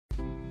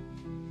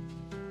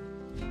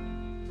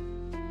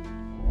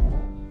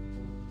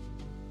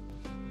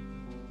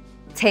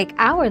Take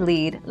our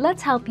lead,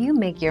 let's help you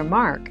make your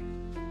mark.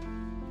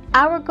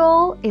 Our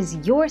goal is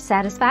your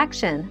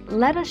satisfaction.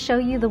 Let us show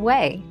you the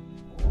way.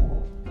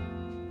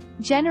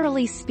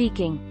 Generally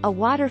speaking, a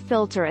water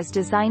filter is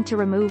designed to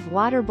remove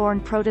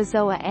waterborne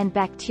protozoa and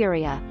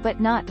bacteria, but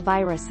not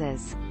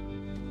viruses.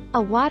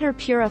 A water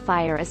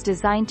purifier is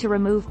designed to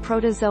remove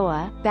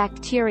protozoa,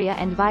 bacteria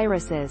and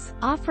viruses,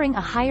 offering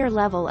a higher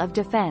level of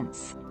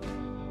defense.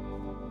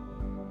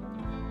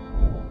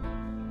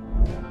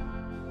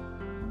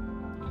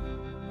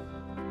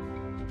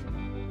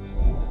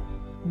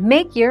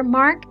 Make your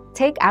mark,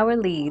 take our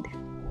lead.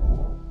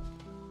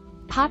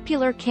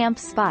 Popular camp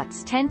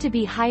spots tend to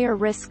be higher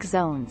risk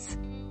zones.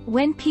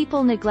 When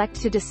people neglect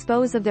to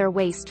dispose of their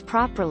waste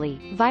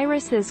properly,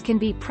 viruses can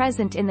be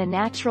present in the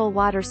natural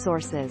water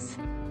sources.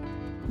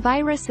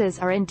 Viruses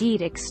are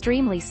indeed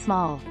extremely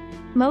small.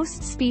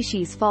 Most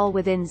species fall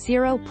within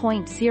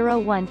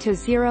 0.01 to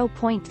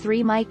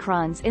 0.3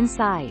 microns in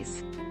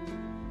size.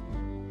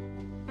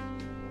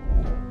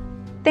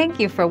 Thank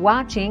you for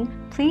watching.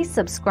 Please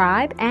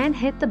subscribe and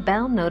hit the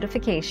bell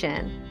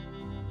notification.